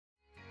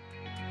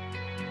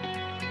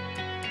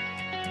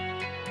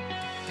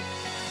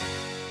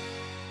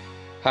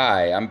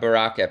Hi, I'm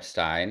Barak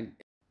Epstein.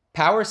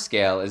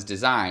 PowerScale is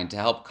designed to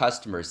help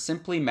customers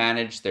simply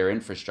manage their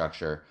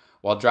infrastructure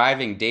while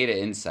driving data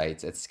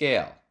insights at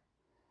scale.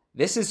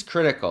 This is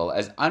critical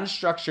as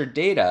unstructured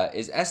data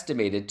is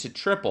estimated to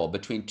triple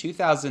between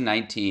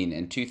 2019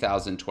 and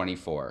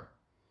 2024.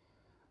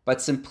 But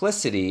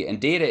simplicity and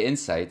data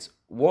insights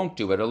won't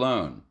do it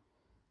alone.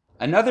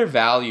 Another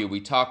value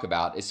we talk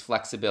about is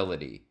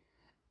flexibility,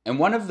 and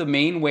one of the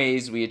main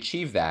ways we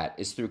achieve that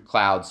is through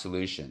cloud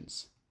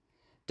solutions.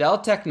 Dell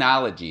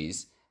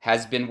Technologies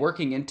has been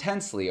working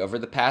intensely over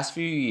the past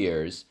few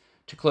years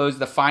to close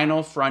the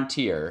final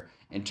frontier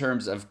in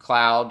terms of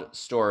cloud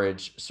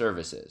storage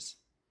services.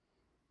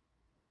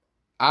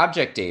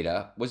 Object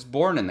data was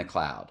born in the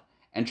cloud,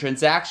 and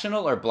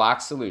transactional or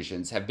block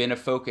solutions have been a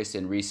focus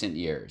in recent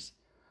years.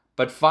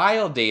 But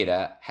file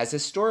data has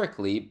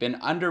historically been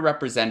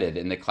underrepresented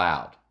in the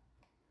cloud.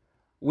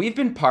 We've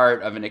been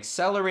part of an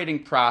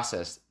accelerating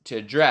process to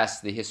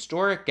address the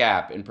historic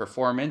gap in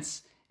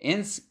performance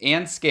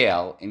and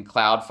scale in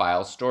cloud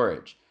file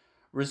storage,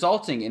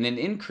 resulting in an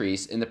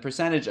increase in the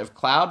percentage of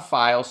cloud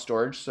file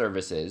storage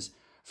services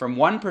from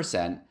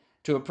 1%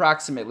 to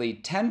approximately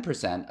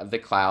 10% of the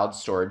cloud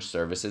storage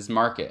services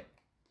market.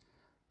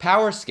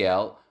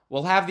 PowerScale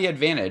will have the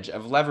advantage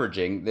of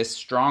leveraging this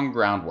strong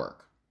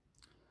groundwork.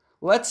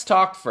 Let's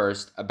talk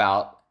first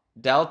about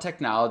Dell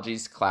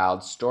Technologies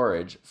Cloud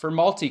Storage for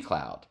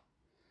multi-cloud.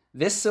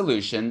 This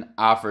solution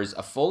offers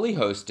a fully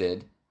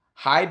hosted,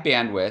 high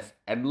bandwidth,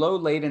 and low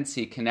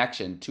latency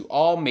connection to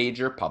all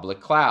major public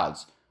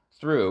clouds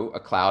through a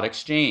cloud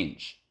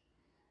exchange.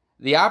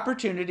 The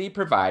opportunity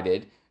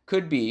provided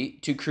could be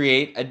to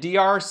create a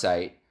DR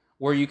site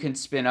where you can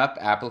spin up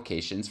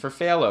applications for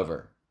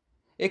failover.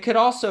 It could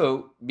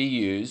also be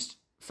used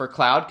for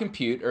cloud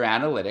compute or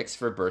analytics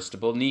for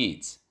burstable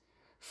needs.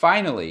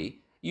 Finally,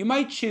 you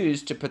might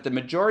choose to put the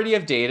majority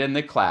of data in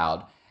the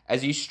cloud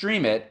as you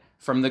stream it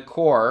from the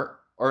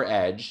core or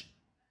edge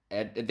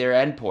at their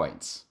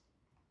endpoints.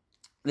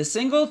 The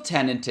single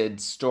tenanted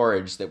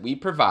storage that we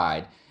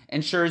provide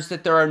ensures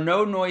that there are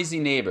no noisy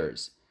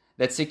neighbors,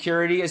 that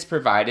security is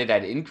provided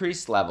at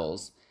increased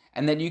levels,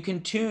 and that you can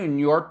tune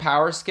your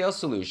PowerScale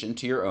solution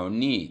to your own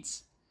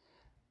needs.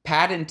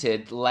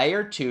 Patented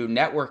Layer 2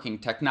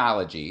 networking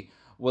technology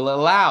will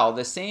allow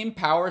the same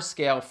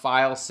PowerScale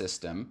file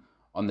system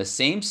on the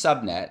same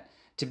subnet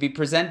to be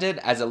presented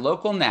as a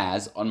local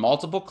NAS on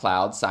multiple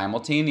clouds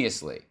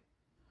simultaneously.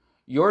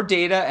 Your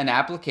data and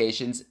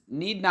applications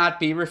need not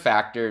be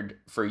refactored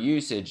for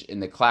usage in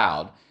the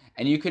cloud,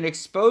 and you can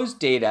expose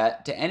data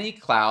to any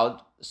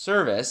cloud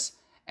service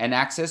and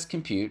access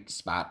compute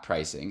spot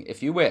pricing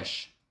if you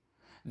wish.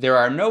 There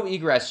are no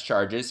egress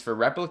charges for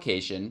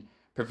replication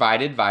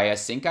provided via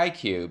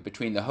SyncIQ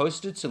between the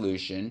hosted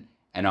solution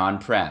and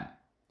on-prem.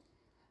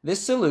 This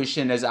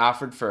solution is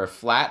offered for a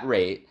flat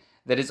rate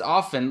that is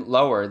often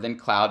lower than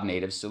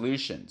cloud-native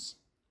solutions.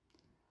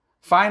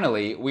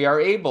 Finally, we are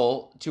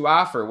able to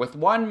offer with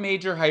one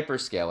major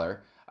hyperscaler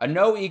a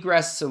no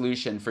egress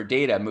solution for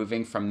data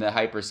moving from the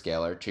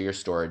hyperscaler to your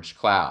storage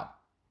cloud.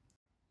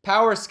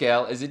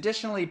 PowerScale is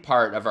additionally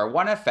part of our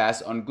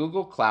OneFS on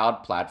Google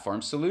Cloud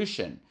Platform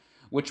solution,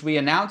 which we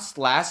announced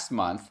last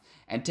month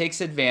and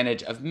takes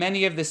advantage of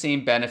many of the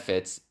same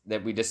benefits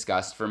that we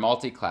discussed for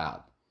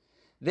multi-cloud.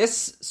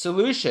 This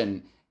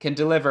solution can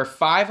deliver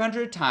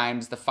 500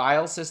 times the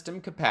file system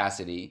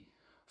capacity,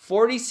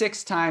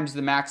 46 times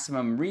the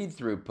maximum read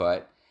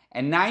throughput,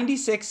 and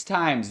 96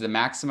 times the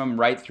maximum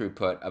write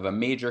throughput of a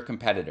major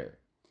competitor.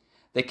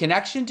 The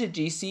connection to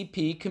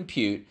GCP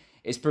compute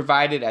is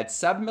provided at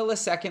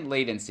sub-millisecond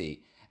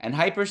latency, and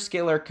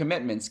hyperscaler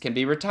commitments can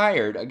be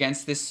retired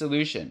against this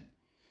solution.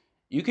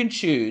 You can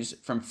choose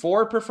from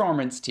 4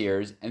 performance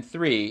tiers and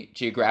 3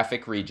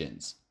 geographic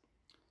regions.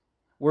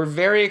 We're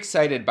very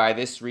excited by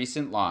this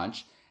recent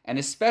launch, and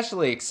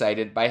especially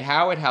excited by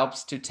how it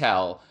helps to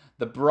tell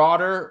the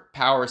broader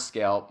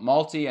PowerScale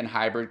multi and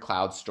hybrid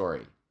cloud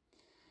story.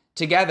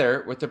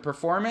 Together with the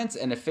performance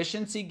and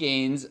efficiency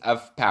gains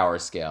of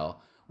PowerScale,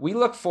 we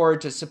look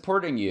forward to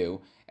supporting you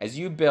as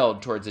you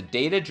build towards a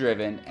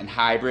data-driven and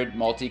hybrid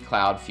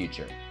multi-cloud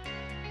future.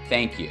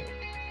 Thank you.